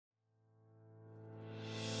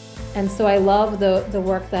And so I love the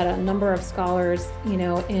work that a number of scholars,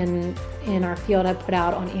 in our field have put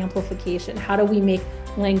out on amplification. How do we make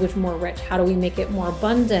language more rich? How do we make it more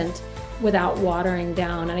abundant without watering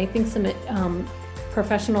down? And I think some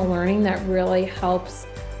professional learning that really helps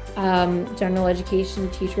general education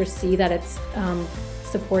teachers see that it's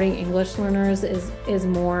supporting English learners is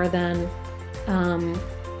more than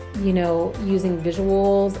using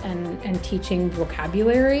visuals and teaching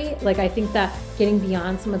vocabulary. Like, I think that getting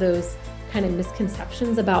beyond some of those kind of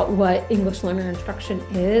misconceptions about what English learner instruction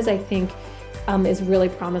is, I think is really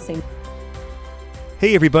promising.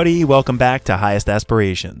 Hey everybody, welcome back to Highest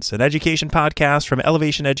Aspirations, an education podcast from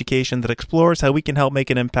Elevation Education that explores how we can help make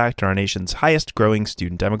an impact on our nation's highest growing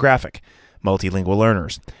student demographic, multilingual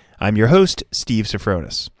learners. I'm your host, Steve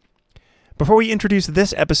Sofronis. Before we introduce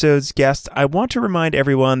this episode's guest, I want to remind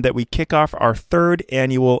everyone that we kick off our third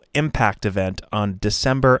annual Impact event on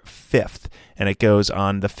December 5th, and it goes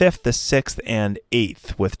on the 5th, the 6th, and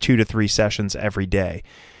 8th with 2 to 3 sessions every day.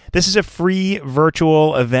 This is a free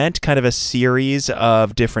virtual event, kind of a series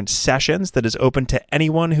of different sessions that is open to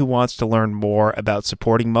anyone who wants to learn more about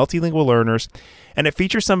supporting multilingual learners, and it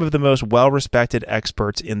features some of the most well-respected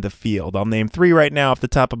experts in the field. I'll name 3 right now off the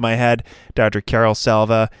top of my head: Dr. Carol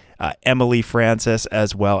Selva, Emily Francis,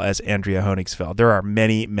 as well as Andrea Honigsfeld. There are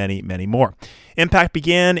many, many, many more. Impact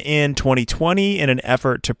began in 2020 in an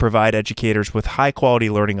effort to provide educators with high-quality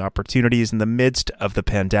learning opportunities in the midst of the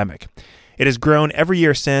pandemic. It has grown every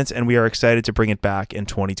year since, and we are excited to bring it back in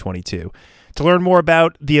 2022. To learn more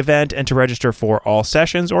about the event and to register for all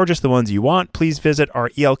sessions, or just the ones you want, please visit our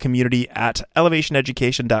EL community at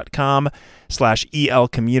elevationeducation.com/EL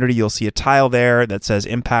community. You'll see a tile there that says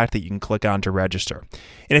Impact that you can click on to register.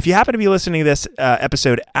 And if you happen to be listening to this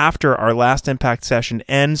episode after our last Impact session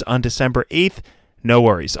ends on December 8th, no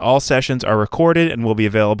worries. All sessions are recorded and will be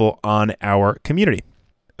available on our community.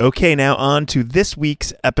 Okay, now on to this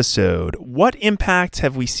week's episode. What impacts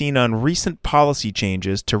have we seen on recent policy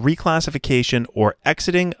changes to reclassification or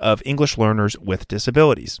exiting of English learners with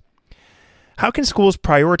disabilities? How can schools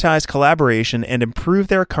prioritize collaboration and improve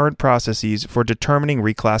their current processes for determining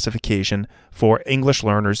reclassification for English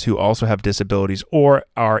learners who also have disabilities or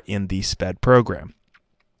are in the SPED program?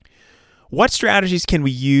 What strategies can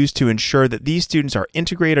we use to ensure that these students are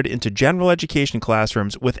integrated into general education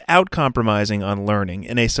classrooms without compromising on learning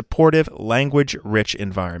in a supportive, language-rich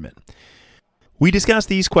environment? We discuss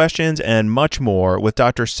these questions and much more with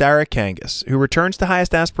Dr. Sarah Kangas, who returns to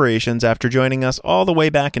Highest Aspirations after joining us all the way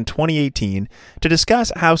back in 2018 to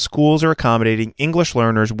discuss how schools are accommodating English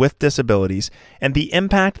learners with disabilities and the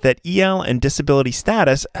impact that EL and disability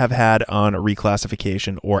status have had on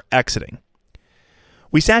reclassification or exiting.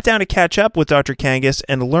 We sat down to catch up with Dr. Kangas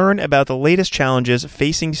and learn about the latest challenges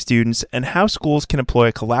facing students and how schools can employ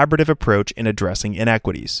a collaborative approach in addressing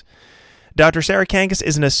inequities. Dr. Sarah Kangas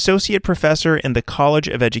is an associate professor in the College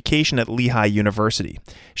of Education at Lehigh University.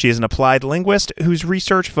 She is an applied linguist whose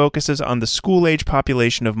research focuses on the school-age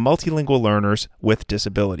population of multilingual learners with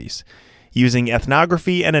disabilities. Using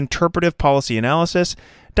ethnography and interpretive policy analysis,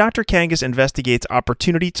 Dr. Kangas investigates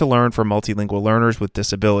opportunity to learn for multilingual learners with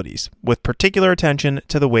disabilities, with particular attention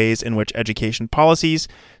to the ways in which education policies,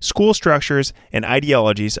 school structures, and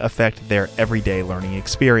ideologies affect their everyday learning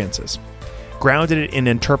experiences. Grounded in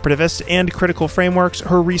interpretivist and critical frameworks,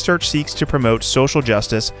 her research seeks to promote social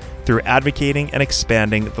justice through advocating and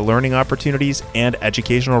expanding the learning opportunities and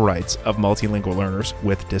educational rights of multilingual learners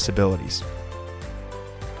with disabilities.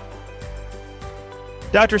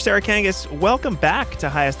 Dr. Sarah Kangas, welcome back to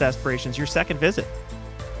Highest Aspirations, your second visit.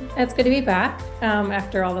 It's good to be back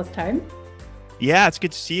after all this time. Yeah, it's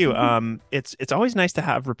good to see you. It's always nice to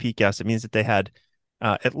have repeat guests. It means that they had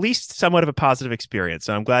at least somewhat of a positive experience.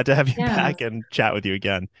 So I'm glad to have you back and chat with you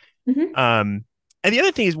again. Mm-hmm. And the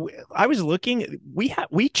other thing is, I was looking,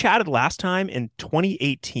 we chatted last time in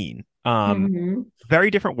 2018.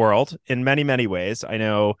 Very different world in many, many ways. I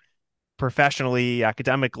know, professionally,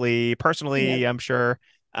 academically, personally, I'm sure.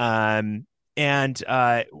 And I'm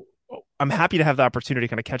happy to have the opportunity to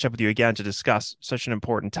kind of catch up with you again to discuss such an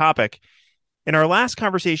important topic. In our last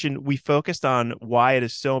conversation, we focused on why it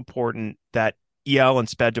is so important that EL and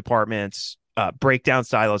SPED departments break down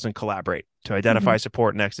silos and collaborate to identify,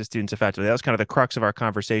 support, and exit students effectively. That was kind of the crux of our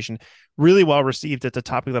conversation. Really well received. It's a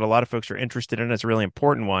topic that a lot of folks are interested in. It's a really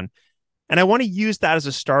important one. And I want to use that as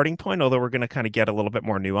a starting point, although we're going to kind of get a little bit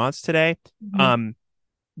more nuance today.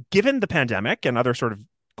 Given the pandemic and other sort of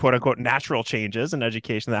quote unquote natural changes in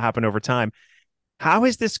education that happen over time, how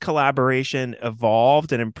has this collaboration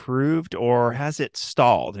evolved and improved, or has it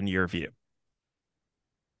stalled in your view?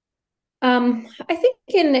 I think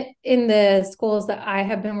in the schools that I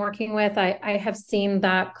have been working with, I have seen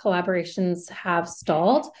that collaborations have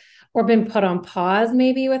stalled or been put on pause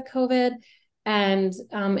maybe with COVID. And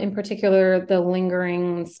in particular, the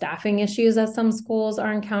lingering staffing issues that some schools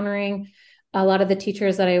are encountering. A lot of the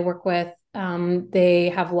teachers that I work with, they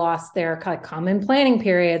have lost their common planning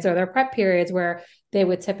periods or their prep periods where they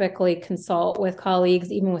would typically consult with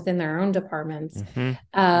colleagues, even within their own departments, Mm-hmm.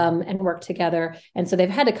 and work together. And so they've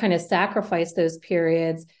had to kind of sacrifice those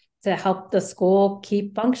periods to help the school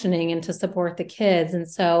keep functioning and to support the kids. And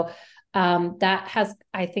so that has,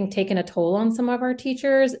 I think, taken a toll on some of our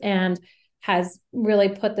teachers and has really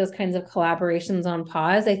put those kinds of collaborations on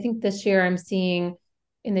pause. I think this year I'm seeing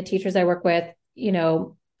in the teachers I work with,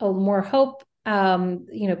 a more hope.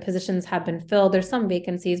 Positions have been filled. There's some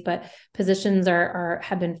vacancies, but positions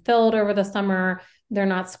have been filled over the summer. They're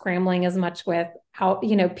not scrambling as much with how,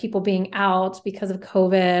 people being out because of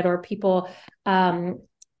COVID or people,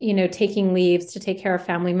 taking leaves to take care of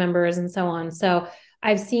family members and so on. So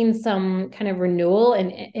I've seen some kind of renewal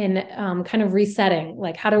and kind of resetting.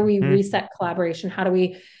 Like, how do we reset collaboration? How do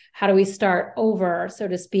we start over, so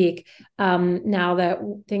to speak, now that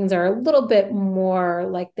things are a little bit more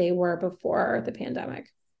like they were before the pandemic?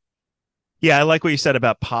 Yeah, I like what you said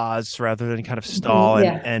about pause rather than kind of stall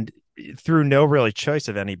Yeah. and through no really choice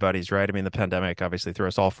of anybody's, right? I mean, the pandemic obviously threw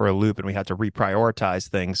us all for a loop and we had to reprioritize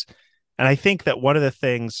things. And I think that one of the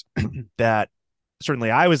things that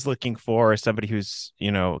certainly I was looking for as somebody who's,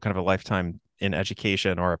 kind of a lifetime in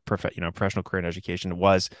education or a professional career in education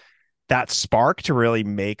was that spark to really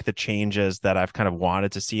make the changes that I've kind of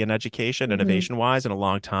wanted to see in education, Mm-hmm. innovation wise, in a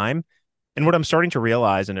long time. And what I'm starting to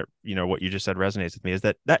realize, and what you just said resonates with me, is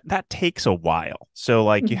that takes a while. So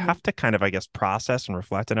like you Mm-hmm. have to kind of, I guess, process and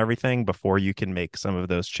reflect on everything before you can make some of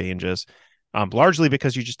those changes. Largely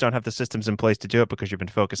because you just don't have the systems in place to do it because you've been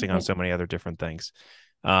focusing on Right. so many other different things.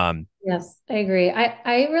 Um, Yes, I agree.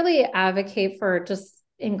 I really advocate for just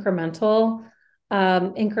incremental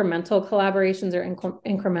collaborations or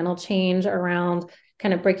incremental change around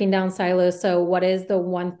kind of breaking down silos. So what is the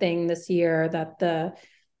one thing this year that the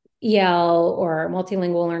EL or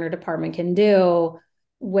multilingual learner department can do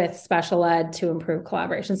with special ed to improve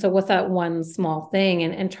collaboration? So what's that one small thing,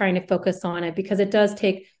 and trying to focus on it, because it does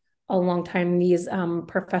take a long time. These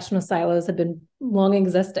professional silos have been long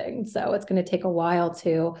existing. So it's going to take a while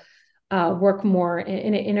to work more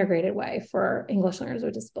in an integrated way for English learners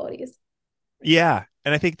with disabilities. Yeah.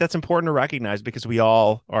 And I think that's important to recognize because we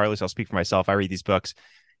all, or at least I'll speak for myself, I read these books,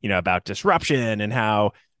 about disruption and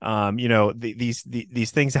how,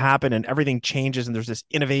 these things happen and everything changes and there's this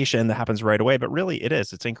innovation that happens right away. But really,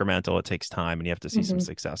 it's incremental. It takes time and you have to see some Mm-hmm.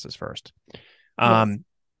 successes first. Yes.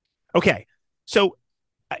 Okay. So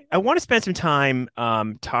I want to spend some time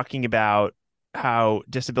talking about how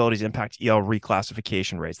disabilities impact EL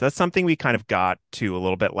reclassification rates. That's something we kind of got to a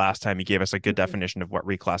little bit last time. You gave us a good Mm-hmm. definition of what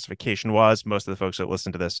reclassification was. Most of the folks that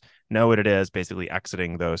listen to this know what it is, basically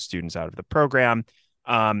exiting those students out of the program,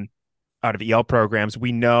 um, out of EL programs.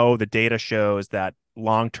 We know the data shows that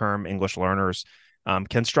long-term English learners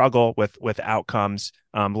can struggle with outcomes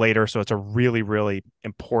later. So it's a really, really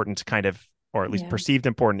important kind of, or at least Yeah. perceived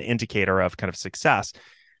important indicator of kind of success.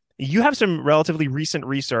 You have some relatively recent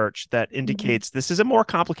research that Mm-hmm. indicates this is a more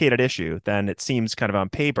complicated issue than it seems kind of on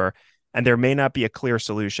paper, and there may not be a clear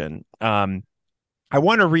solution. I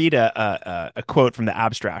want to read a quote from the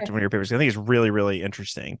abstract of Okay. one of your papers. I think it's really, really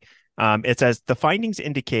interesting. It says the findings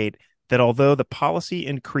indicate that although the policy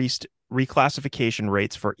increased reclassification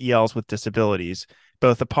rates for ELs with disabilities,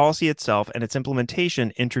 both the policy itself and its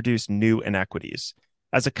implementation introduced new inequities.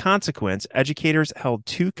 As a consequence, educators held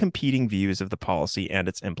two competing views of the policy and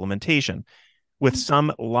its implementation, with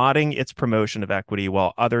some lauding its promotion of equity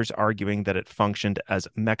while others arguing that it functioned as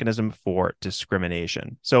a mechanism for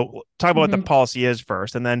discrimination. So, talk about what the Mm-hmm. policy is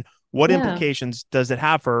first, and then what Yeah. implications does it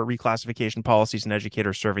have for reclassification policies and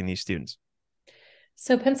educators serving these students?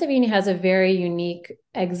 So Pennsylvania has a very unique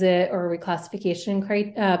exit or reclassification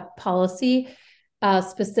policy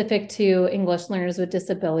specific to English learners with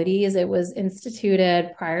disabilities. It was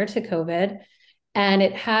instituted prior to COVID, and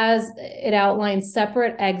it outlines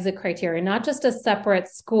separate exit criteria, not just a separate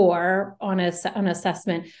score on an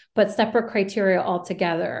assessment, but separate criteria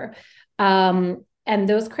altogether. And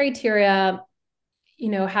those criteria,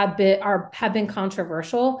 have been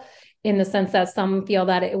controversial in the sense that some feel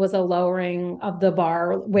that it was a lowering of the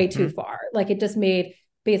bar way too Mm-hmm. far. Like, it just made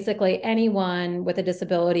basically anyone with a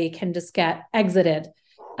disability can just get exited.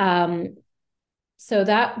 Um, so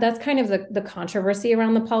that's kind of the controversy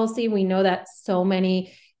around the policy. We know that so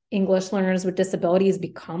many English learners with disabilities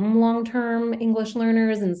become long-term English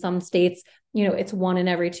learners. In some states, it's 1 in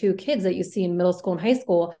every 2 kids that you see in middle school and high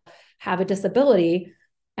school have a disability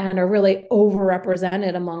and are really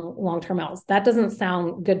overrepresented among long-term ELs. That doesn't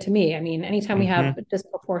sound good to me. I mean, anytime we have a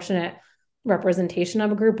disproportionate representation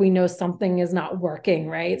of a group, we know something is not working,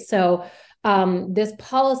 right? So this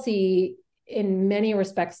policy in many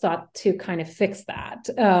respects sought to kind of fix that.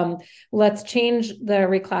 Let's change the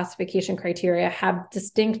reclassification criteria, have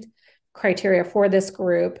distinct criteria for this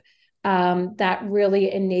group that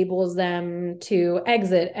really enables them to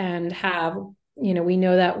exit and have, we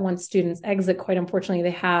know that once students exit, quite unfortunately,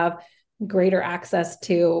 they have greater access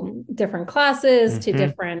to different classes, to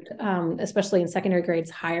different, especially in secondary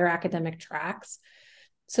grades, higher academic tracks.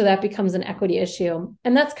 So that becomes an equity issue.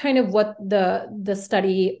 And that's kind of what the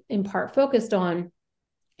study in part focused on,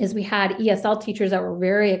 is we had ESL teachers that were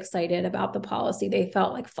very excited about the policy. They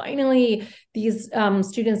felt like finally these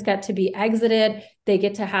students get to be exited. They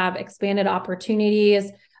get to have expanded opportunities,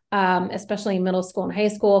 especially in middle school and high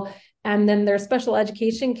school. And then their special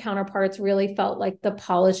education counterparts really felt like the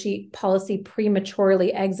policy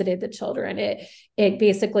prematurely exited the children. It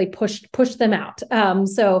basically pushed them out.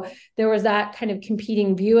 So there was that kind of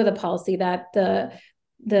competing view of the policy that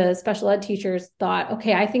the special ed teachers thought,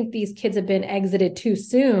 okay, I think these kids have been exited too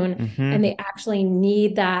soon, and they actually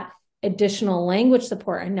need that additional language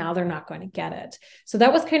support, and now they're not going to get it. So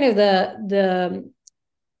that was kind of the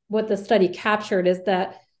what the study captured, is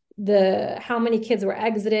that how many kids were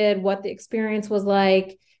exited, what the experience was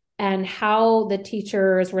like, and how the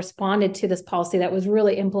teachers responded to this policy that was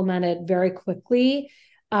really implemented very quickly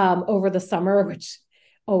over the summer, which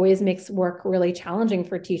always makes work really challenging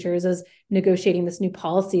for teachers, is negotiating this new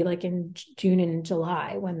policy like in June and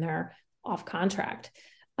July when they're off contract.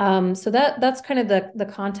 So that's kind of the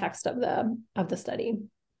context of the study.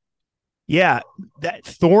 Yeah, that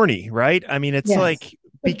thorny, right? I mean, it's like,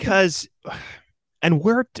 because, and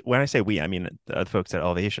when I say we, I mean the folks at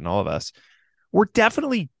Elevation, all of us, we're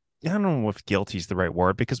definitely, I don't know if guilty is the right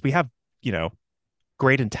word, because we have,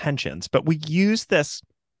 great intentions, but we use this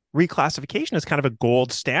reclassification as kind of a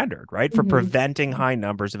gold standard, right, for preventing high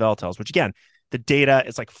numbers of LTELs, which again, the data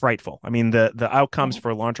is like frightful. I mean, the outcomes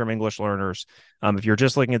for long-term English learners, if you're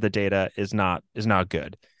just looking at the data, is not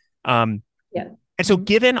good. And so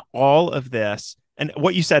given all of this, and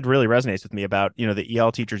what you said really resonates with me about, the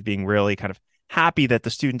EL teachers being really kind of happy that the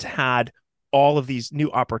students had all of these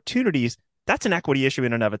new opportunities, that's an equity issue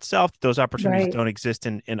in and of itself. Those opportunities don't exist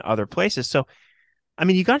in other places. So, I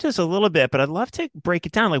mean, you got to this a little bit, but I'd love to break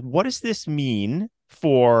it down. Like, what does this mean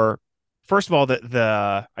for, first of all,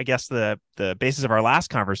 I guess the basis of our last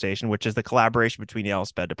conversation, which is the collaboration between the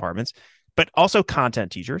LSPED departments, but also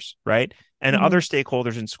content teachers, right? And other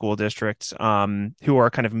stakeholders in school districts who are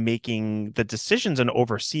kind of making the decisions and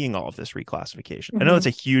overseeing all of this reclassification. I know it's a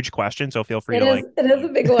huge question, so feel free to it is a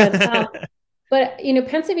big one. But,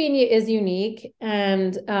 Pennsylvania is unique,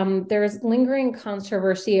 and there's lingering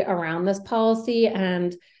controversy around this policy.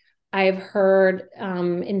 And I've heard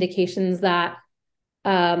indications that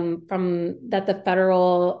the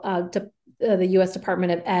federal, the U.S.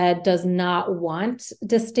 Department of Ed does not want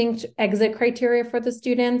distinct exit criteria for the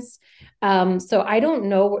students. So I don't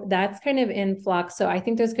know, that's kind of in flux. So I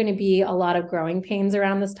think there's going to be a lot of growing pains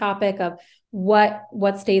around this topic of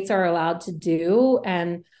what states are allowed to do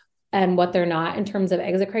and what they're not in terms of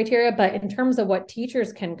exit criteria. But in terms of what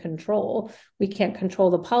teachers can control, we can't control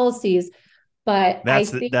the policies. But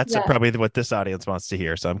that's probably what this audience wants to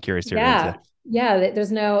hear. So I'm curious to hear what you say. Yeah,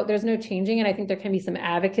 there's no changing. And I think there can be some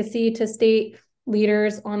advocacy to state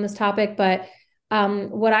leaders on this topic. But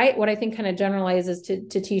what I think kind of generalizes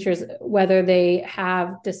to teachers, whether they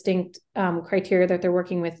have distinct criteria that they're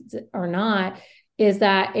working with or not, is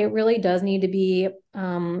that it really does need to be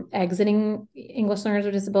exiting English learners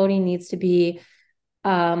with disability needs to be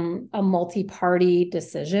a multi-party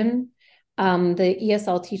decision. The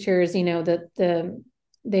ESL teachers,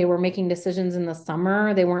 they were making decisions in the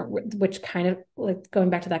summer. They weren't, which kind of, like,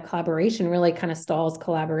 going back to that collaboration, really kind of stalls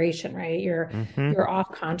collaboration, right? You're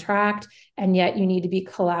off contract, and yet you need to be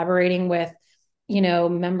collaborating with,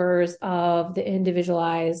 members of the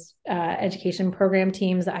individualized education program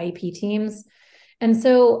teams, the IEP teams. And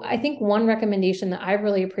so I think one recommendation that I've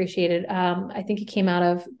really appreciated, I think it came out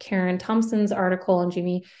of Karen Thompson's article and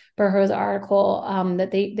Jamie Burho's article,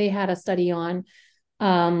 that they had a study on,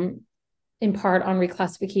 in part on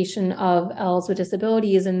reclassification of ELs with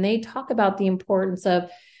disabilities. And they talk about the importance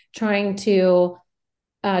of trying to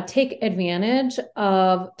take advantage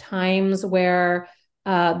of times where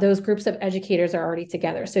those groups of educators are already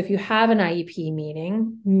together. So if you have an IEP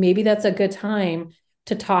meeting, maybe that's a good time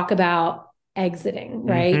to talk about exiting,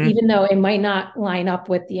 right? Mm-hmm. Even though it might not line up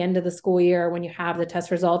with the end of the school year when you have the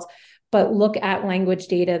test results, but look at language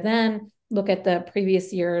data, then look at the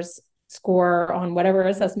previous year's score on whatever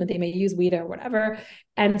assessment they may use, WIDA or whatever,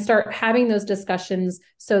 and start having those discussions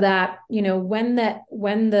so that, when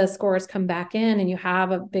the scores come back in and you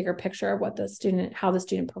have a bigger picture of how the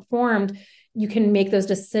student performed, you can make those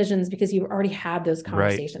decisions because you've already had those Right.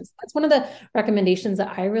 conversations. That's one of the recommendations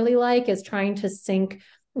that I really like, is trying to sync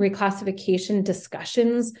reclassification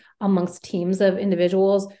discussions amongst teams of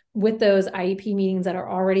individuals with those IEP meetings that are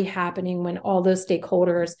already happening when all those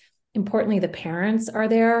stakeholders, importantly the parents, are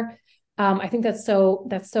there. I think that's so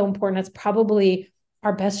important. That's probably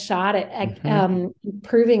our best shot at Mm-hmm.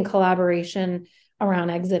 improving collaboration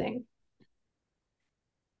around exiting.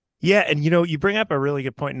 Yeah, and you bring up a really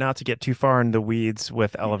good point, not to get too far in the weeds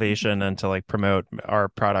with elevation and to like promote our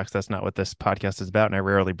products. That's not what this podcast is about, and I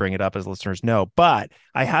rarely bring it up, as listeners know. But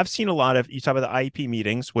I have seen a lot of, you talk about the IEP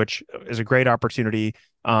meetings, which is a great opportunity,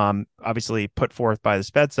 obviously put forth by the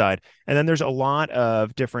SPED side. And then there's a lot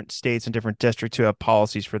of different states and different districts who have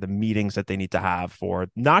policies for the meetings that they need to have, for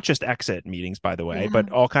not just exit meetings, by the way, Yeah.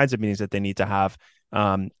 but all kinds of meetings that they need to have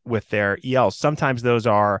with their ELs. Sometimes those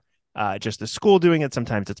are just the school doing it.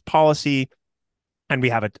 Sometimes it's policy. And we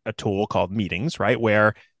have a tool called Meetings, right,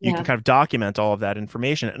 where you can Yeah. kind of document all of that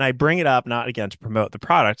information. And I bring it up not again to promote the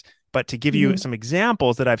product, but to give you Mhm. some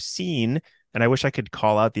examples that I've seen. And I wish I could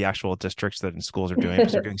call out the actual districts that in schools are doing it,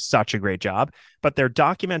 because they're doing such a great job. But they're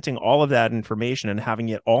documenting all of that information and having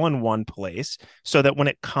it all in one place so that when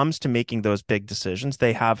it comes to making those big decisions,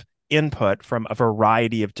 they have input from a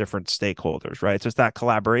variety of different stakeholders, right? So it's that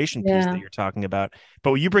collaboration piece that Yeah. you're talking about.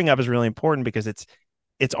 But what you bring up is really important, because it's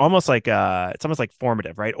almost like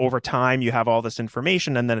formative, right? Over time, you have all this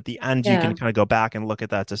information, and then at the end, you can Yeah. kind of go back and look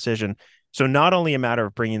at that decision. So not only a matter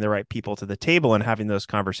of bringing the right people to the table and having those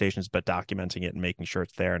conversations, but documenting it and making sure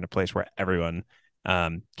it's there in a place where everyone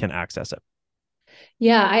can access it.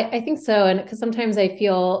 Yeah, I think so. And because sometimes I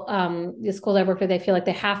feel the schools I work with, they feel like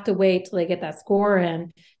they have to wait till they get that score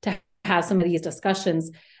in to have some of these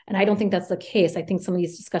discussions. And I don't think that's the case. I think some of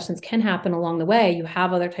these discussions can happen along the way. You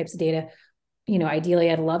have other types of data.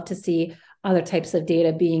 Ideally, I'd love to see other types of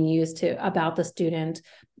data being used about the student's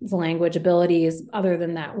language abilities other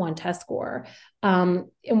than that one test score. And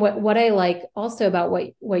what I like also about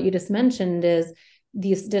what you just mentioned is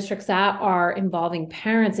these districts that are involving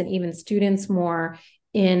parents and even students more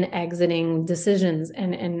in exiting decisions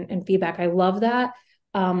and feedback. I love that.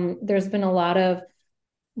 There's been a lot of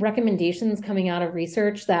recommendations coming out of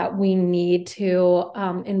research that we need to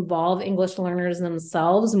involve English learners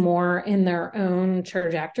themselves more in their own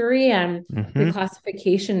trajectory, and Mm-hmm.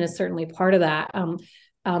 reclassification is certainly part of that.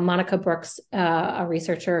 Monica Brooks, a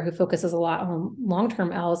researcher who focuses a lot on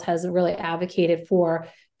long-term Ls, has really advocated for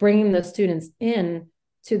bringing those students in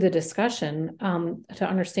to the discussion to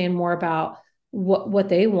understand more about what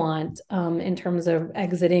they want in terms of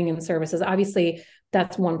exiting and services. Obviously,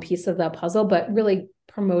 that's one piece of the puzzle, but really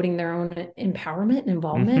promoting their own empowerment and Mm-hmm.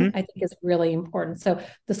 involvement, I think, is really important. So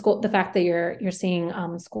the fact that you're seeing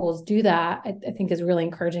schools do that, I think is really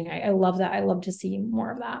encouraging. I love that. I love to see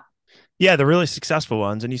more of that. Yeah, the really successful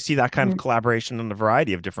ones, and you see that kind of Mhm. collaboration in a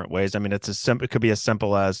variety of different ways. I mean, it could be as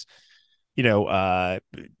simple as you know, uh,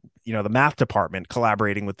 the math department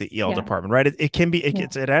collaborating with the EL Yeah. department, right? It can be, Yeah.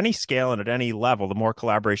 it's at any scale and at any level. The more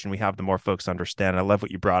collaboration we have, the more folks understand. I love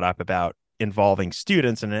what you brought up about involving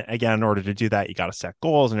students. And again, in order to do that, you got to set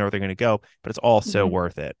goals and know where they're going to go, but it's all so Mhm.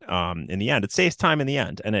 worth it. In the end, it saves time in the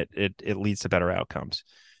end, and it leads to better outcomes.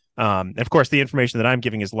 And of course, the information that I'm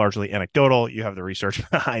giving is largely anecdotal. You have the research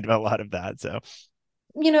behind a lot of that. So,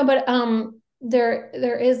 But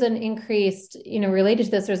there is an increased, related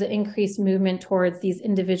to this, there's an increased movement towards these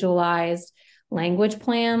individualized language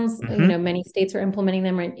plans. mhm. Many states are implementing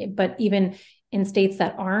them, right? But even in states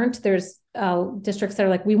that aren't, there's districts that are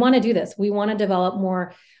like, we want to do this. We want to develop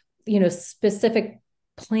more, specific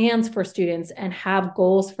plans for students and have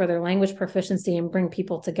goals for their language proficiency and bring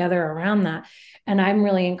people together around that. And I'm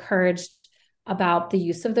really encouraged about the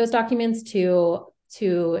use of those documents to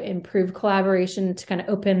improve collaboration, to kind of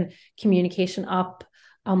open communication up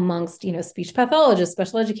amongst, speech pathologists,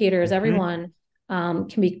 special educators, Mhm. everyone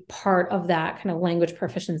can be part of that kind of language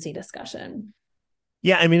proficiency discussion.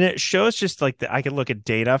 Yeah, I mean, it shows just like I could look at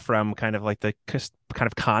data from kind of like the kind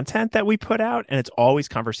of content that we put out, and it's always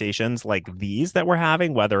conversations like these that we're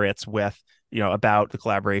having, whether it's with, about the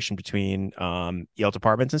collaboration between EL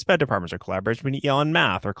departments and SPED departments, or collaboration between EL and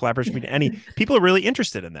math, or collaboration between any people are really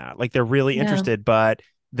interested in that. Like they're really Yeah. interested, but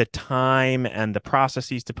the time and the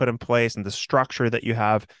processes to put in place and the structure that you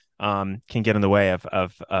have can get in the way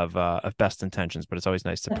of best intentions. But it's always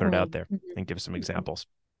nice to put it out Definitely. there and give some Mhm. examples.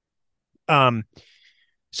 Um,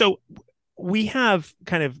 so we have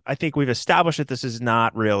kind of, I think we've established that this is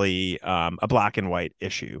not really a black and white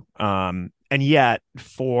issue. And yet,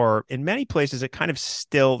 in many places, it kind of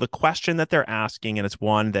still, the question that they're asking, and it's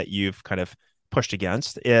one that you've kind of pushed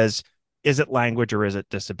against, is it language or is it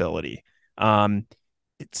disability? Um,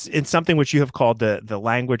 it's something which you have called the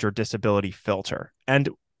language or disability filter. And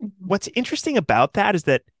Mhm. what's interesting about that is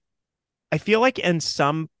that I feel like in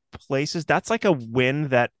some places that's like a win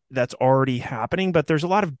that's already happening, but there's a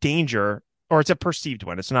lot of danger, or it's a perceived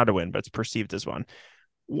win. It's not a win, but it's perceived as one.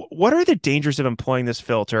 What are the dangers of employing this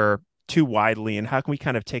filter too widely, and how can we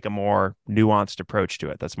kind of take a more nuanced approach to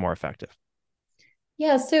it that's more effective?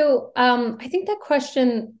 Yeah, so I think that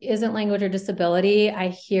question isn't language or disability. I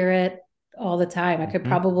hear it all the time. I could Mm-hmm.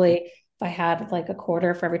 probably, if I had like a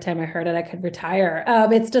quarter for every time I heard it, I could retire.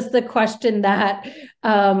 It's just the question that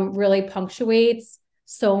really punctuates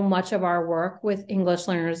so much of our work with English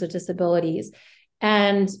learners with disabilities.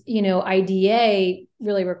 And, IDA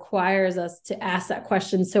really requires us to ask that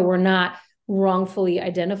question so we're not wrongfully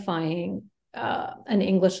identifying an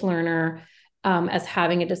English learner as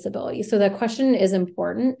having a disability. So the question is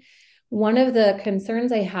important. One of the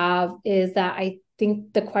concerns I have is that I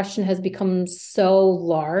think the question has become so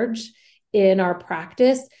large in our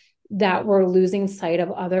practice that we're losing sight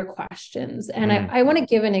of other questions. And Mm. I want to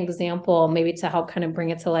give an example, maybe to help kind of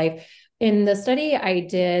bring it to life. In the study I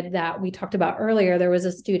did that we talked about earlier, there was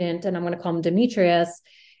a student, and I'm going to call him Demetrius,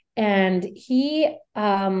 and he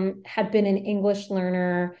had been an English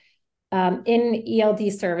learner in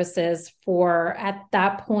ELD services for at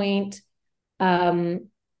that point 8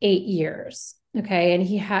 years. Okay, and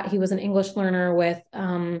he was an English learner with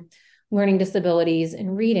learning disabilities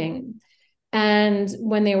and reading. And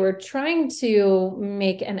when they were trying to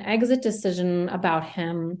make an exit decision about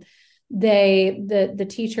him, the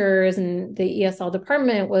teachers and the ESL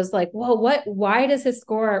department was like, well, why does his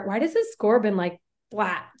score been like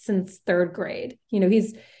flat since third grade?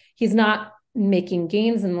 He's not making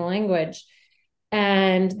gains in the language.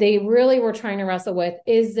 And they really were trying to wrestle with,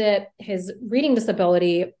 is it his reading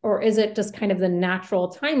disability or is it just kind of the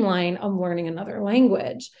natural timeline of learning another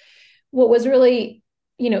language? What was really,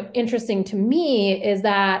 interesting to me is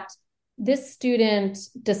that this student,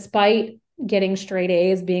 despite getting straight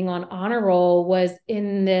A's, being on honor roll, was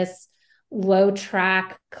in this low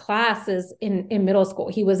track classes in middle school.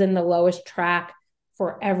 He was in the lowest track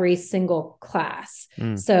for every single class.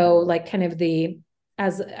 Mm. So like kind of the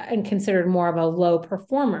as and considered more of a low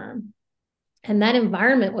performer. And that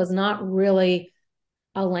environment was not really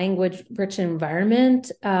a language rich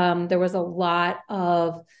environment. There was a lot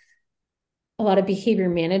of behavior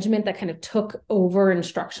management that kind of took over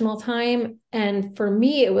instructional time. And for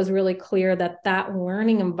me, it was really clear that that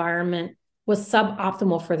learning environment was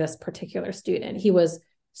suboptimal for this particular student. He was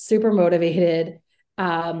super motivated,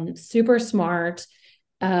 super smart,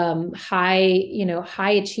 high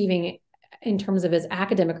achieving in terms of his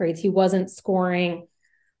academic grades. He wasn't scoring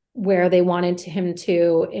where they wanted him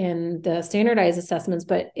to in the standardized assessments,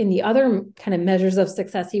 but in the other kind of measures of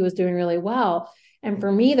success, he was doing really well. And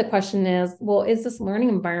for me, the question is, well, is this learning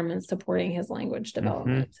environment supporting his language Mm-hmm.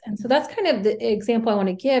 development? And so that's kind of the example I want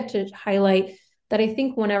to give to highlight that I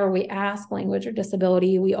think whenever we ask language or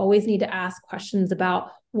disability, we always need to ask questions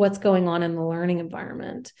about what's going on in the learning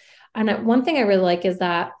environment. And one thing I really like is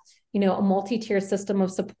that a multi-tier system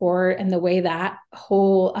of support and the way that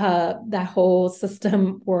whole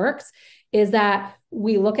system works is that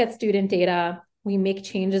we look at student data, we make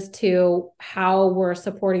changes to how we're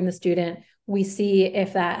supporting the student, we see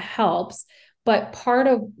if that helps. But part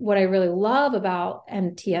of what I really love about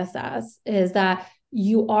MTSS is that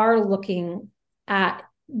you are looking at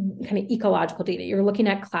kind of ecological data. You're looking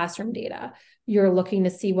at classroom data. You're looking to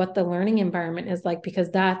see what the learning environment is like, because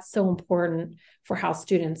that's so important for how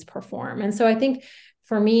students perform. And so I think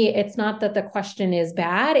for me, it's not that the question is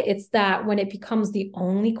bad. It's that when it becomes the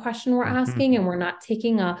only question we're Mm-hmm. asking and we're not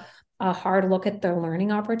taking a hard look at their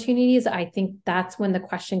learning opportunities, I think that's when the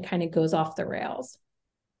question kind of goes off the rails.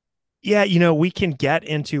 Yeah, we can get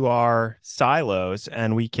into our silos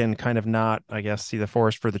and we can kind of not, I guess, see the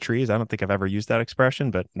forest for the trees. I don't think I've ever used that expression,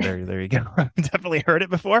 but there you go. I've definitely heard it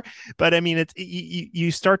before. But I mean, it's you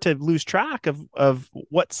start to lose track of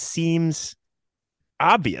what seems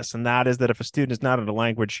obvious, and that is that if a student is not in a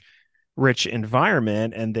language rich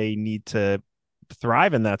environment and they need to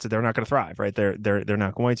thrive in that, so they're not going to thrive, right? They're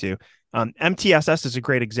not going to. MTSS is a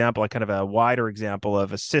great example, like kind of a wider example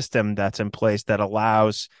of a system that's in place that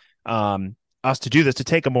allows us to do this, to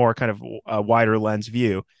take a more kind of a wider lens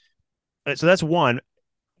view. So that's one.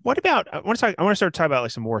 What about, I want to start talking about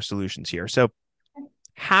like some more solutions here. So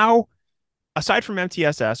how, aside from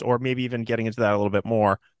MTSS, or maybe even getting into that a little bit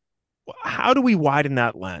more, how do we widen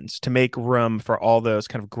that lens to make room for all those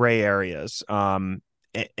kind of gray areas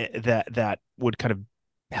that would kind of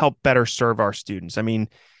help better serve our students? I mean,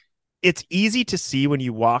 it's easy to see when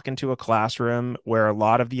you walk into a classroom where a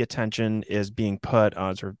lot of the attention is being put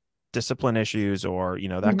on sort of discipline issues or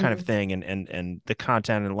that kind of Mhm. thing, and the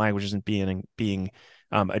content and language isn't being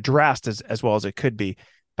addressed as well as it could be.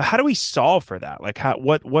 But how do we solve for that? Like,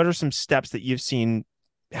 what are some steps that you've seen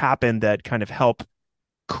happen that kind of help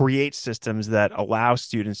create systems that allow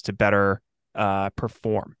students to better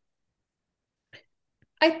perform?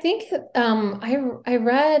 I think I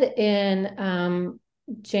read in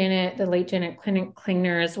the late Janet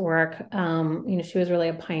Klingner's work. She was really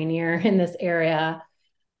a pioneer in this area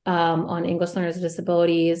on English learners with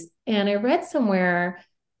disabilities. And I read somewhere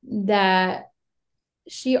that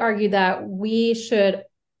she argued that we should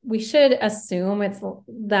assume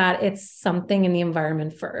it's something in the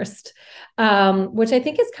environment first, which I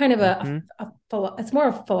think is kind of Hmm. it's more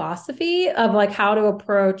of philosophy of like how to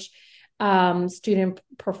approach student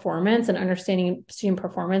performance and understanding student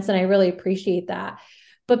performance, and I really appreciate that.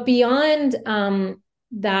 But beyond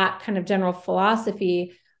that kind of general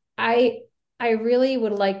philosophy, I I really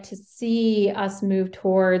would like to see us move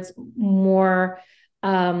towards more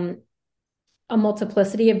um, a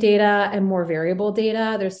multiplicity of data and more variable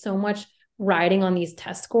data. There's so much riding on these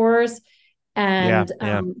test scores. Yeah, And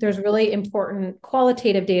yeah. there's really important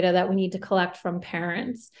qualitative data that we need to collect from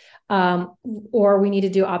parents, or we need to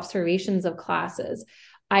do observations of classes.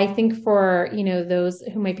 I think for those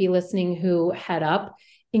who might be listening who head up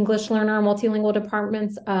English learner multilingual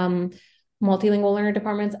departments, multilingual learner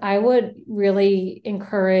departments, I would really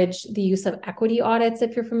encourage the use of equity audits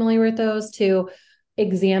if you're familiar with those to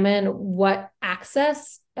examine what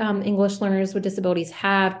access English learners with disabilities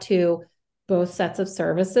have to both sets of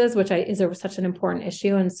services, which is such an important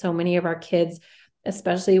issue. And so many of our kids,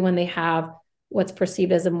 especially when they have what's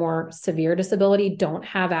perceived as a more severe disability, don't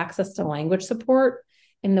have access to language support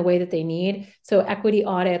in the way that they need. So equity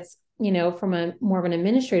audits, from a more of an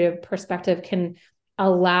administrative perspective, can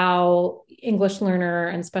allow English learner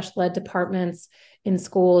and special ed departments in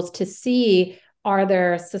schools to see, are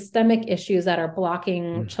there systemic issues that are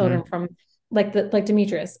blocking Hmm. children from, like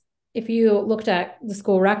Demetrius, if you looked at the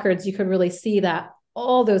school records, you could really see that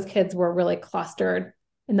all those kids were really clustered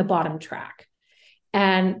in the bottom track.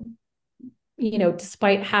 And,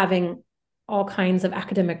 despite having all kinds of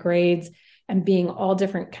academic grades and being all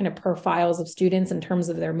different kind of profiles of students in terms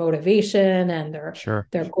of their motivation and their Sure.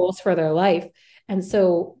 their goals for their life. And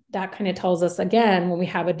so that kind of tells us again, when we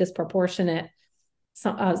have a disproportionate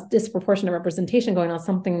representation going on,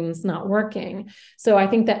 something's not working. So I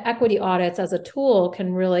think that equity audits as a tool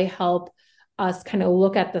can really help us kind of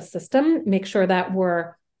look at the system, make sure that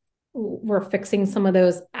we're fixing some of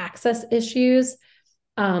those access issues.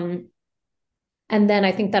 Um, and then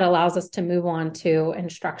I think that allows us to move on to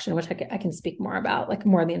instruction, which I can speak more about, like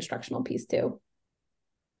more of the instructional piece too.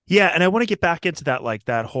 Yeah, and I want to get back into that, like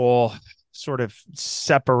that whole sort of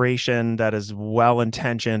separation that is well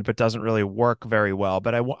intentioned but doesn't really work very well.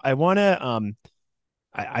 But I want to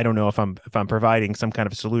I don't know if I'm providing some kind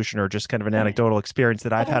of a solution or just kind of an anecdotal experience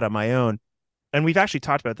that I've had on my own. And we've actually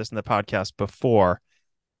talked about this in the podcast before.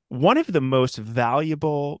 One of the most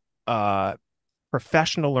valuable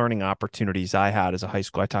professional learning opportunities I had as a high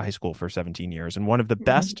school, I taught high school for 17 years, and one of the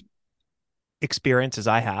best Mhm. experiences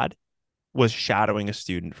I had was shadowing a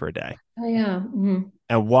student for a day Oh yeah. Mhm.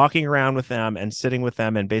 and walking around with them and sitting with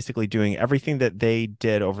them and basically doing everything that they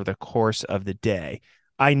did over the course of the day.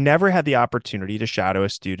 I never had the opportunity to shadow a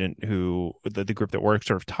student who the group that we're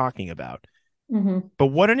sort of talking about. Mhm. But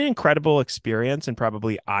what an incredible experience and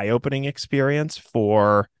probably eye-opening experience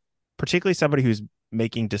for particularly somebody who's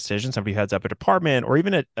making decisions, somebody who heads up a department or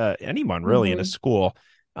even anyone really in a Mhm. school.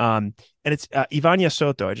 And it's Ivania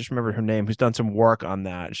Soto. I just remember her name, who's done some work on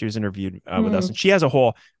that. She was interviewed with us, Mhm. and she has a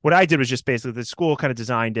whole. What I did was just basically the school kind of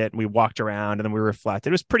designed it, and we walked around, and then we reflected.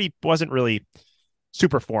 It was wasn't really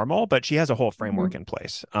super formal, but she has a whole framework Mhm. in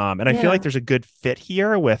place. And I feel like Yeah. there's a good fit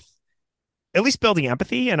here with at least building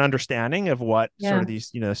empathy and understanding of what sort Yeah. of these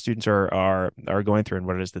students are going through and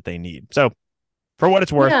what it is that they need. So for what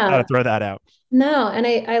it's worth, got to Yeah. throw that out. No, and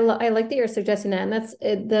I like that you're suggesting that, and that's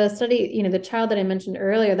the study. The child that I mentioned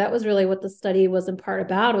earlier. That was really what the study was in part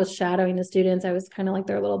about, was shadowing the students. I was kind of like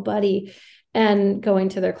their little buddy, and going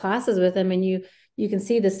to their classes with them. And you can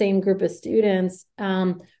see the same group of students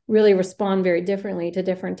really respond very differently to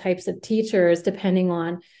different types of teachers, depending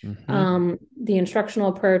on Mm-hmm. the instructional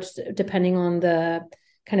approach, depending on the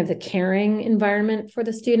kind of the caring environment for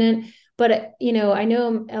the student. But, I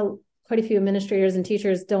know quite a few administrators and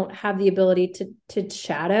teachers don't have the ability to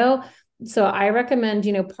shadow. So I recommend,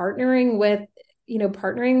 partnering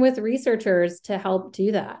with researchers to help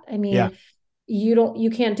do that. I Yeah. mean,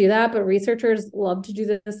 you can't do that, but researchers love to do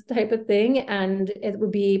this type of thing. And it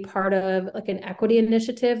would be part of like an equity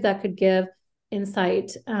initiative that could give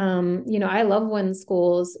insight. I love when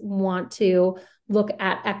schools want to look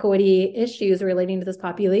at equity issues relating to this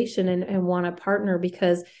population and want to partner,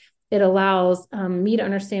 because it allows me to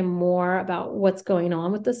understand more about what's going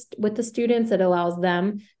on with the students. It allows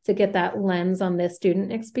them to get that lens on the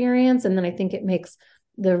student experience. And then I think it makes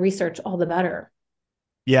the research all the better.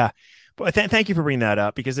 Yeah. But thank you for bringing that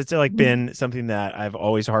up, because it's like been something that I've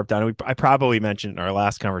always harped on. I probably mentioned in our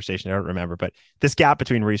last conversation, I don't remember, but this gap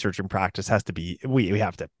between research and practice has to be, we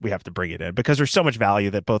have to bring it in, because there's so much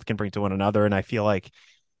value that both can bring to one another. And I feel like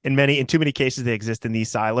in too many cases, they exist in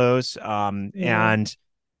these silos. And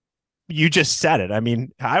you just said it. I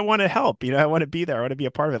mean, I want to help, I want to be there. I want to be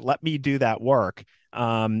a part of it. Let me do that work.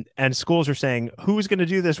 And schools are saying, who's going to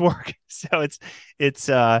do this work? So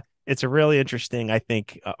it's a really interesting, I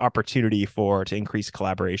think, opportunity to increase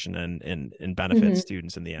collaboration and benefit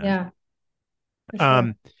students in the end. Yeah, for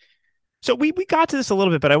sure. So we got to this a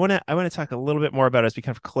little bit, but I want to talk a little bit more about it as we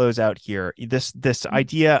kind of close out here. This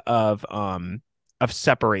idea of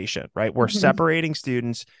separation, right? We're separating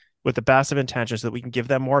students with the best of intentions so that we can give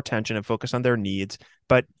them more attention and focus on their needs.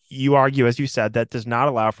 But you argue, as you said, that does not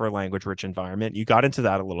allow for a language-rich environment. You got into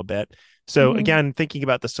that a little bit. So again, thinking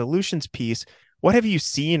about the solutions piece, what have you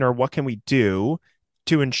seen, or what can we do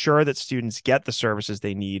to ensure that students get the services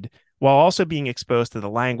they need while also being exposed to the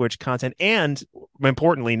language, content, and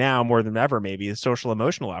importantly now more than ever, maybe the social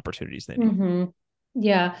emotional opportunities they need?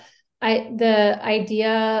 Yeah. The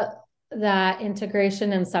idea that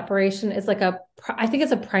integration and separation is I think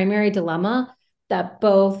it's a primary dilemma that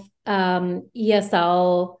both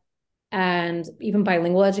ESL and even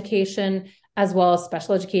bilingual education, as well as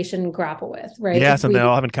special education, grapple with, right? Yeah, something they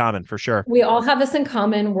all have in common, for sure. We all have this in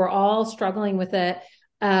common. We're all struggling with it.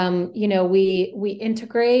 We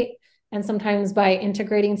integrate, and sometimes by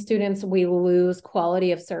integrating students, we lose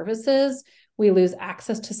quality of services. We lose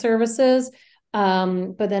access to services.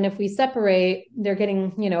 But then if we separate, they're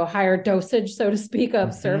getting, higher dosage, so to speak,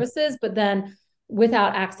 of services, but then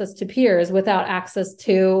without access to peers, without access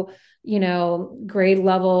to, grade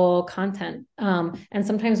level content. And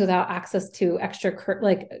sometimes without access to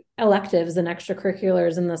like electives and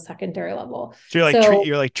extracurriculars in the secondary level. So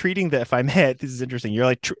you're like treating if I may, this is interesting. You're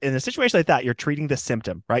like, in a situation like that, you're treating the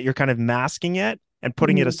symptom, right? You're kind of masking it and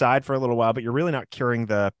putting it aside for a little while, but you're really not curing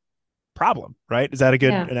the problem, right? Is that a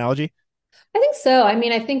good analogy? I think so. I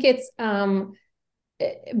mean, I think it's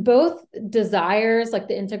both desires, like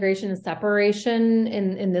the integration and separation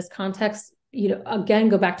in this context, again,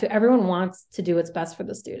 go back to everyone wants to do what's best for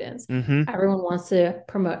the students. Everyone wants to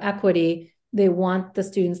promote equity. They want the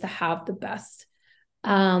students to have the best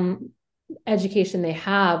education they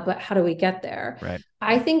have, but how do we get there? Right.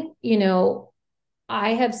 I think,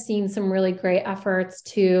 I have seen some really great efforts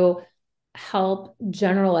to help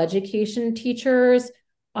general education teachers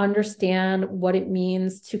understand what it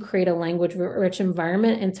means to create a language-rich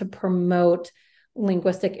environment and to promote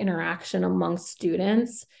linguistic interaction amongst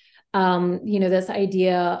students. This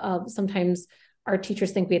idea of sometimes our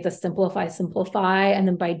teachers think we have to simplify. And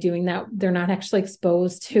then by doing that, they're not actually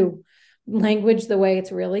exposed to language the way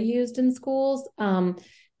it's really used in schools.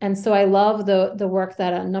 And so I love the work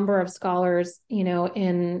that a number of scholars,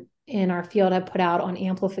 in our field have put out on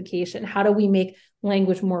amplification. How do we make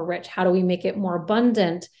language more rich? How do we make it more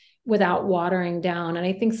abundant without watering down? And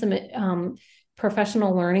I think some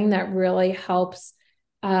professional learning that really helps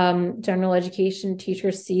general education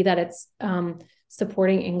teachers see that it's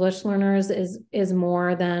supporting English learners is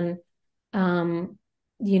more than using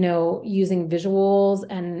visuals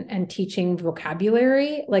and teaching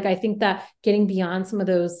vocabulary. Like, I think that getting beyond some of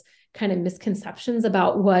those kind of misconceptions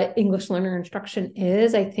about what English learner instruction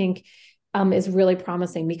is, I think is really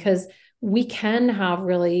promising, because we can have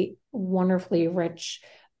really wonderfully rich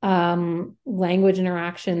language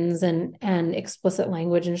interactions and explicit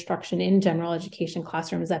language instruction in general education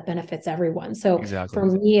classrooms that benefits everyone. So for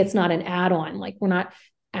me, it's not an add-on. Like, we're not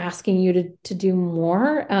asking you to do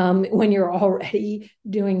more when you're already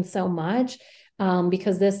doing so much,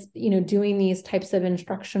 because this, doing these types of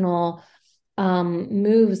instructional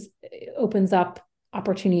moves opens up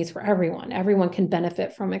opportunities for everyone. Everyone can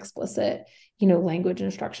benefit from explicit, language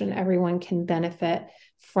instruction. Everyone can benefit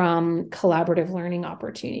from collaborative learning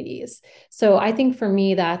opportunities. So I think for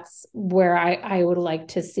me, that's where I would like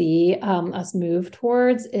to see us move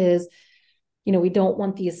towards, is we don't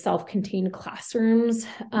want these self-contained classrooms,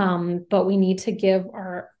 but we need to give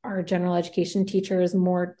our general education teachers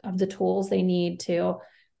more of the tools they need to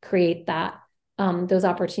create those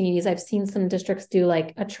opportunities. I've seen some districts do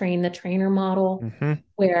like a train the trainer model,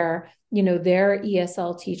 where their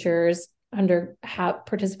ESL teachers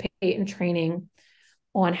participate in training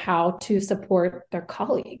on how to support their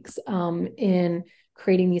colleagues in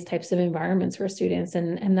creating these types of environments for students,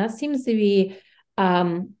 and that seems to be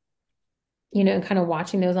and kind of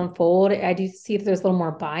watching those unfold. I do see that there's a little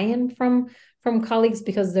more buy-in from colleagues,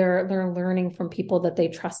 because they're learning from people that they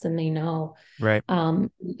trust and they know, right,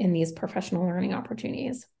 in these professional learning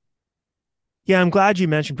opportunities. Yeah, I'm glad you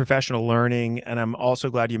mentioned professional learning, and I'm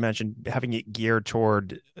also glad you mentioned having it geared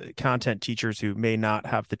toward content teachers who may not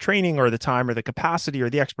have the training or the time or the capacity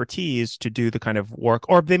or the expertise to do the kind of work,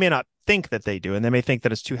 or they may not think that they do, and they may think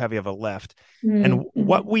that it's too heavy of a lift. And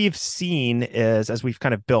what we've seen is, as we've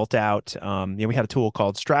kind of built out, we had a tool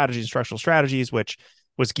called Instructional Strategies, which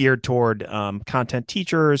was geared toward content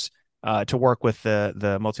teachers to work with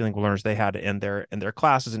the multilingual learners they had in their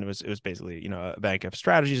classes, and it was basically a bank of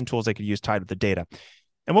strategies and tools they could use tied with the data.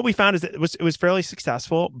 And what we found is that it was fairly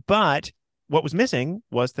successful, but what was missing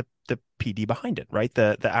was the PD behind it, right?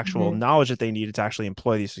 The actual knowledge that they needed to actually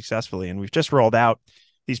employ these successfully. And we've just rolled out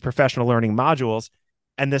these professional learning modules,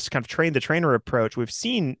 and this kind of train the trainer approach we've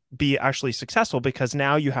seen be actually successful, because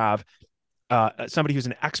now you have somebody who's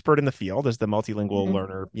an expert in the field as the multilingual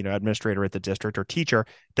learner, administrator at the district or teacher,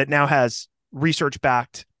 that now has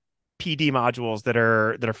research-backed PD modules that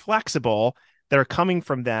are flexible, that are coming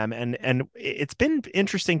from them, and it's been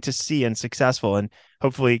interesting to see and successful, and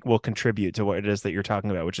hopefully will contribute to what it is that you're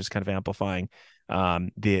talking about, which is kind of amplifying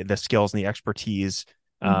the skills and the expertise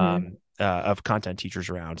of content teachers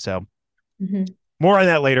around. So. More on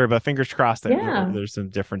that later, but fingers crossed that there's some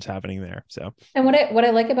difference happening there. So, and what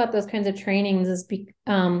I like about those kinds of trainings is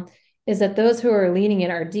that those who are leading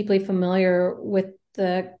it are deeply familiar with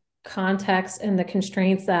the context and the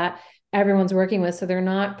constraints that everyone's working with. So they're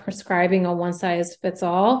not prescribing a one size fits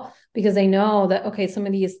all, because they know that, okay, some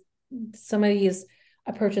of these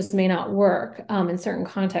approaches may not work in certain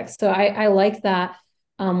contexts. So I like that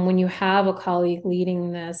when you have a colleague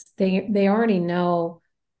leading this, they already know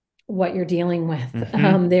what you're dealing with.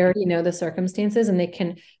 They already know the circumstances, and they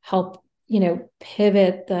can help,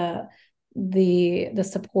 pivot the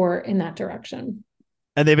support in that direction.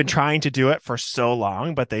 And they've been trying to do it for so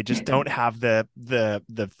long, but they just don't have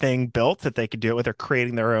the thing built that they can do it with. They're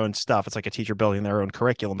creating their own stuff. It's like a teacher building their own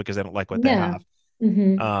curriculum because they don't like what they have.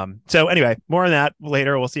 So anyway, more on that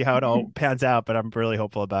later. We'll see how it all pans out, but I'm really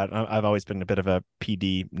hopeful about it. I've always been a bit of a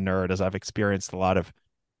PD nerd, as I've experienced a lot of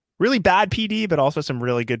really bad PD, but also some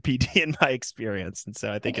really good PD in my experience. And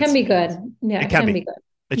so I think it can be good. Yeah, it can be good.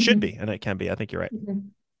 It should be, and it can be. I think you're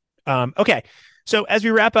right. Okay. So as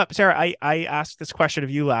we wrap up, Sarah, I asked this question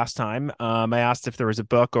of you last time. I asked if there was a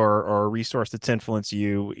book or a resource that's influenced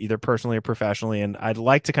you either personally or professionally. And I'd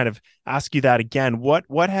like to kind of ask you that again.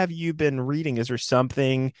 What have you been reading? Is there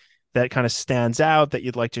something that kind of stands out that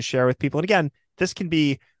you'd like to share with people? And again, this can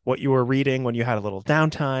be what you were reading when you had a little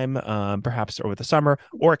downtime, perhaps over the summer,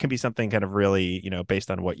 or it can be something kind of really, based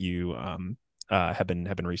on what you have been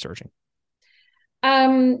researching.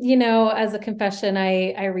 As a confession,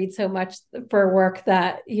 I read so much for work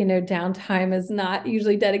that, downtime is not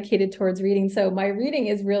usually dedicated towards reading. So my reading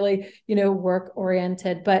is really, work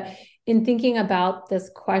oriented. But in thinking about this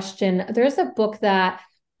question, there's a book that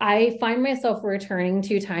I find myself returning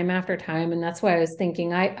to time after time. And that's why I was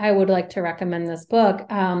thinking I would like to recommend this book.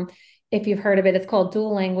 If you've heard of it, it's called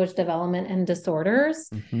Dual Language Development and Disorders.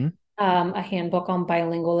 A handbook on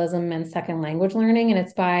bilingualism and second language learning. And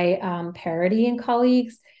it's by Parody and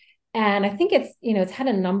colleagues. And I think it's had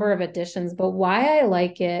a number of editions, but why I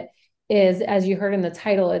like it is, as you heard in the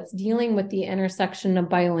title, it's dealing with the intersection of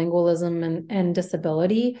bilingualism and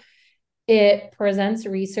disability. It presents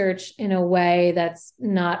research in a way that's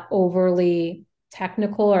not overly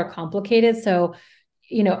technical or complicated. So,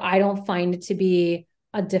 I don't find it to be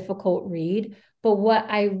a difficult read. But what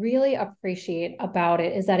I really appreciate about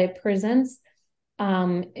it is that it presents,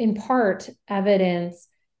 in part, evidence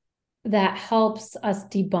that helps us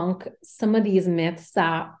debunk some of these myths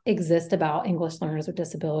that exist about English learners with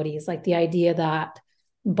disabilities, like the idea that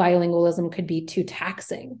bilingualism could be too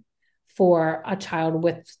taxing for a child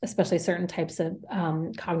with especially certain types of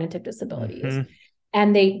cognitive disabilities.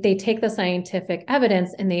 And they take the scientific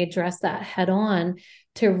evidence and they address that head on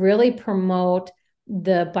to really promote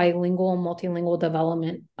the bilingual, multilingual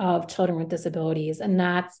development of children with disabilities. And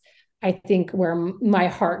that's I think where my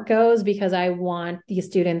heart goes, because I want these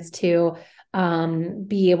students to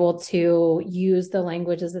be able to use the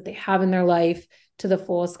languages that they have in their life to the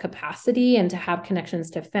fullest capacity, and to have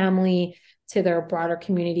connections to family, to their broader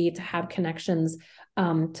community, to have connections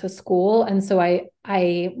to school. And so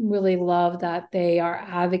I really love that they are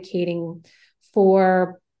advocating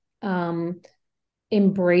for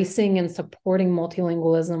embracing and supporting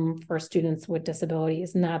multilingualism for students with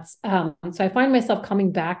disabilities. And that's so I find myself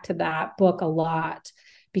coming back to that book a lot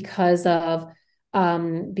because of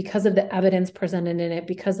the evidence presented in it,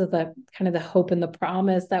 because of the kind of the hope and the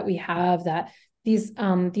promise that we have that these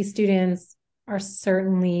students are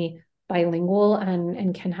certainly bilingual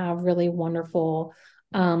and can have really wonderful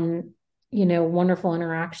wonderful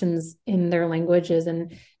interactions in their languages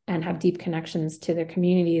and have deep connections to their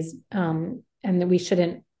communities, and that we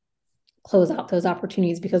shouldn't close out those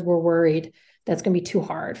opportunities because we're worried that's going to be too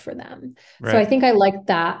hard for them. Right. So I think I like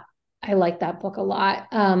that book a lot.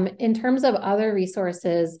 In terms of other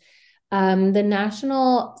resources, the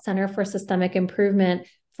National Center for Systemic Improvement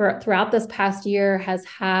throughout this past year has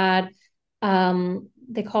had,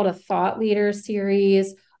 they called a thought leader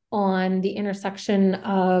series on the intersection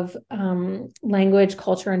of language,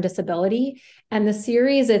 culture, and disability. And the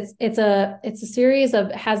series, has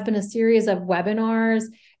been a series of webinars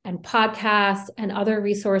and podcasts and other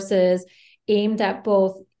resources aimed at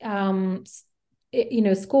both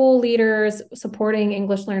school leaders supporting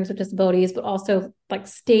English learners with disabilities, but also like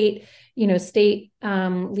state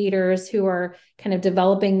leaders who are kind of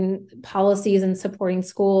developing policies and supporting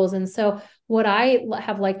schools. And so what I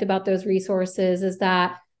have liked about those resources is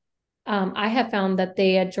that I have found that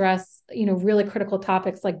they address, really critical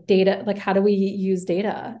topics like data, like how do we use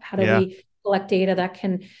data? How do we collect data that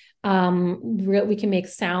can, we can make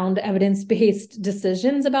sound evidence-based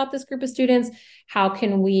decisions about this group of students? How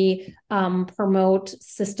can we promote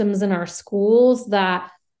systems in our schools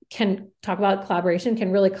that can talk about collaboration,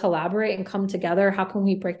 can really collaborate and come together? How can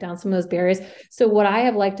we break down some of those barriers? So what I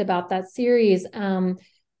have liked about that series,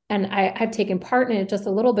 and I've taken part in it just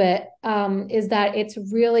a little bit, is that it's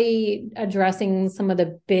really addressing some of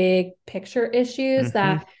the big picture issues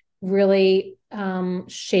that really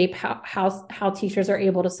shape how teachers are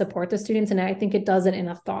able to support the students. And I think it does it in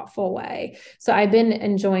a thoughtful way. So I've been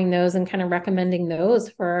enjoying those and kind of recommending those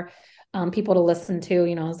for people to listen to,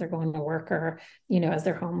 as they're going to work or, as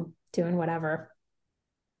they're home doing whatever.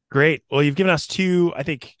 Great. Well, you've given us two, I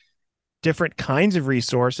think, different kinds of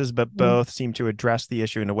resources, but both seem to address the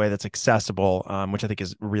issue in a way that's accessible, which I think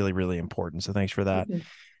is really, really important. So thanks for that.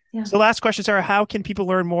 Yeah. So last question, Sarah, how can people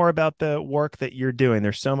learn more about the work that you're doing?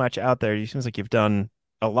 There's so much out there. It seems like you've done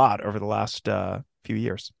a lot over the last few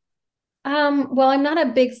years. Well, I'm not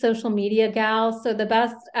a big social media gal. So the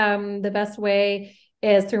best way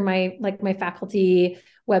is through my faculty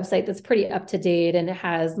website that's pretty up to date, and it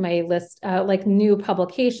has my list like new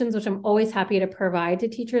publications, which I'm always happy to provide to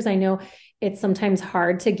teachers. I know it's sometimes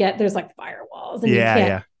hard to get, there's like firewalls and you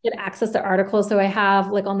can't get access to articles. So I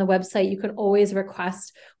have on the website, you can always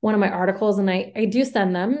request one of my articles, and I do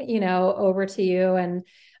send them, over to you. And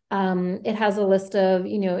it has a list of,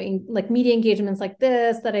 media engagements like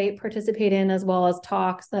this that I participate in, as well as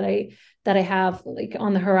talks that I have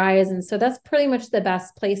on the horizon. So that's pretty much the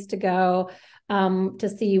best place to go to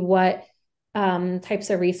see what types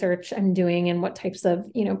of research I'm doing and what types of,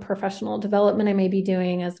 professional development I may be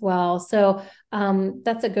doing as well. So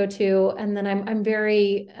that's a go-to. And then I'm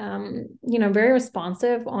very, very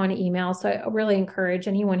responsive on email. So I really encourage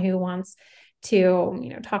anyone who wants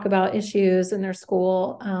to, talk about issues in their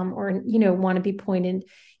school or, want to be pointed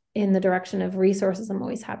in the direction of resources. I'm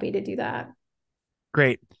always happy to do that.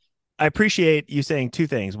 Great. I appreciate you saying two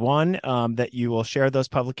things. One, that you will share those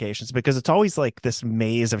publications, because it's always like this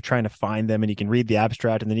maze of trying to find them, and you can read the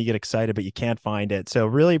abstract and then you get excited, but you can't find it. So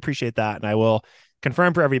really appreciate that. And I will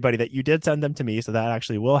confirm for everybody that you did send them to me. So that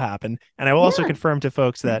actually will happen. And I will also confirm to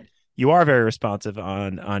folks that you are very responsive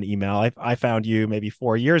on email. I found you maybe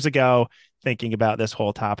 4 years ago thinking about this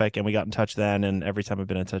whole topic, and we got in touch then. And every time I've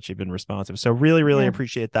been in touch, you've been responsive. So really, really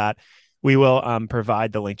appreciate that. We will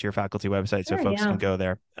provide the link to your faculty website so folks can go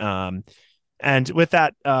there. And with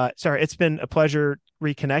that, Sarah, it's been a pleasure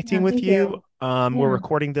reconnecting with you. We're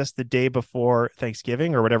recording this the day before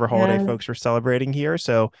Thanksgiving or whatever holiday folks are celebrating here.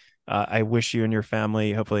 So I wish you and your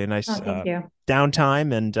family hopefully a nice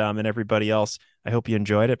downtime, and everybody else, I hope you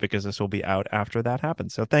enjoyed it, because this will be out after that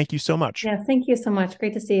happens. So thank you so much. Yeah, thank you so much.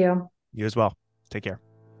 Great to see you. You as well. Take care.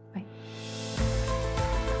 Bye.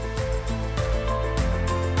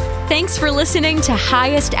 Thanks for listening to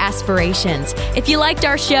Highest Aspirations. If you liked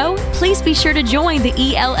our show, please be sure to join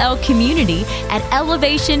the ELL community at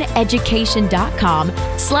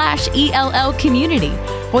elevationeducation.com/ELL community,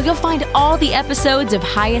 where you'll find all the episodes of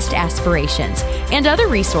Highest Aspirations and other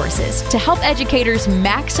resources to help educators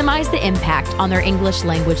maximize the impact on their English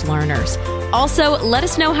language learners. Also, let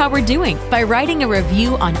us know how we're doing by writing a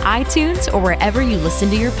review on iTunes or wherever you listen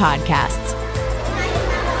to your podcasts.